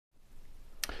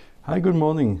Hi, good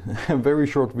morning. A very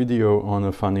short video on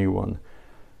a funny one.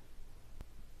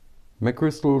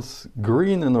 McChrystal's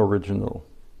Green and Original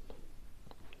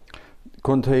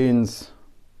contains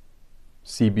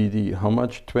CBD. How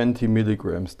much? 20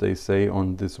 milligrams they say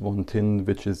on this one tin,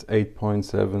 which is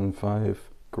 8.75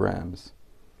 grams.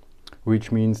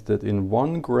 Which means that in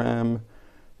 1 gram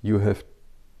you have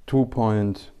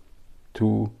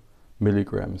 2.2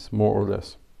 milligrams, more or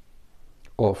less,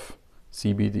 of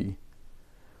CBD.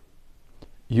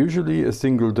 Usually a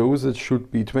single dosage should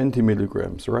be 20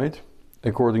 milligrams, right?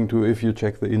 According to, if you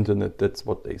check the internet, that's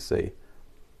what they say.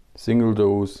 Single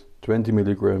dose, 20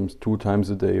 milligrams, 2 times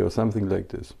a day or something like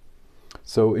this.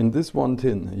 So in this one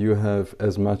tin, you have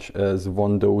as much as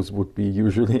 1 dose would be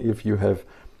usually if you have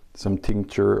some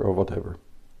tincture or whatever.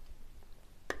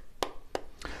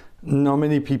 Now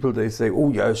many people, they say,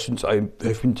 oh yeah, since I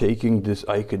have been taking this,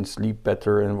 I can sleep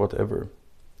better and whatever.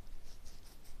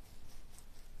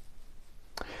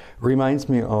 Reminds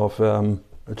me of a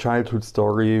childhood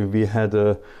story. We had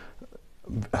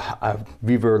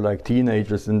we were like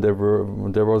teenagers, and there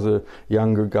was a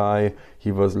younger guy.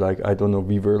 He was like, I don't know,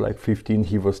 we were like 15,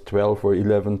 he was 12 or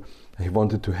 11. He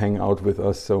wanted to hang out with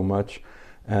us so much,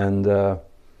 and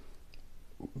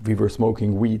we were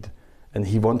smoking weed, and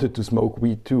he wanted to smoke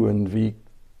weed too, and we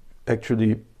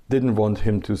actually didn't want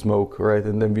him to smoke, right?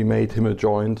 And then we made him a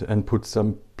joint and put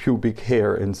some pubic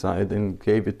hair inside and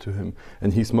gave it to him,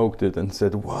 and he smoked it and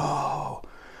said, wow,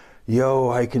 yo,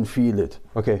 I can feel it.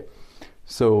 Okay,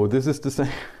 so this is the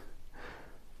same.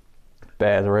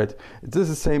 Bad, right? This is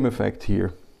the same effect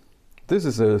here. This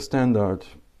is a standard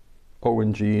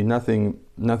ONG,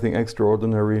 nothing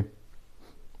extraordinary.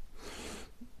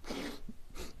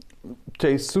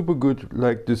 Tastes super good,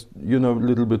 like this, you know,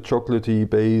 little bit chocolatey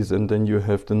base, and then you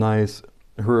have the nice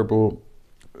herbal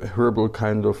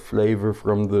kind of flavor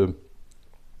from the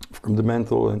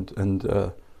menthol and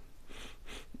a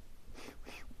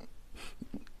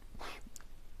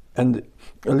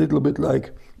little bit,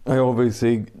 like I always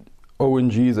say,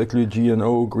 ONG is actually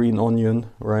GNO, green onion,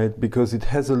 right? Because it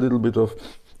has a little bit of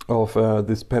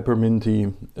this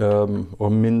pepperminty or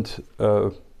mint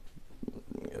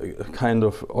kind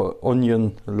of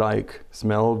onion-like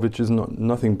smell, which is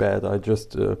nothing bad. I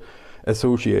just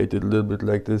associate it a little bit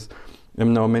like this.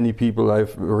 And now many people,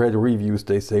 I've read reviews,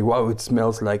 they say, wow, it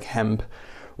smells like hemp.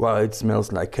 Wow, it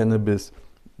smells like cannabis.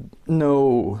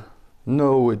 No,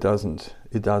 it doesn't.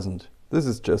 It doesn't. This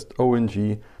is just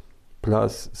ONG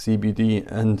plus CBD.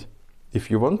 And if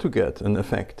you want to get an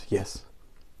effect, yes,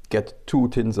 get 2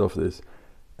 tins of this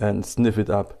and sniff it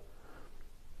up.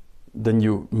 Then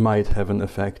you might have an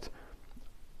effect.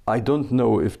 I don't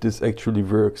know if this actually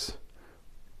works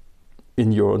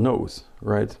in your nose,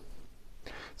 right?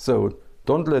 So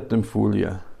don't let them fool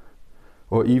you,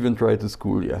 or even try to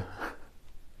school you.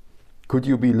 Could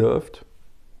you be loved?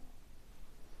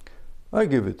 I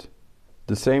give it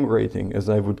the same rating as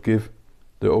I would give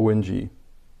the ONG,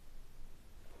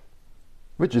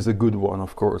 which is a good one,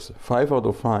 of course. 5 out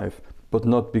of 5, but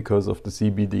not because of the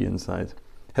CBD inside.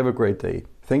 Have a great day.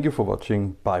 Thank you for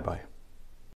watching. Bye bye.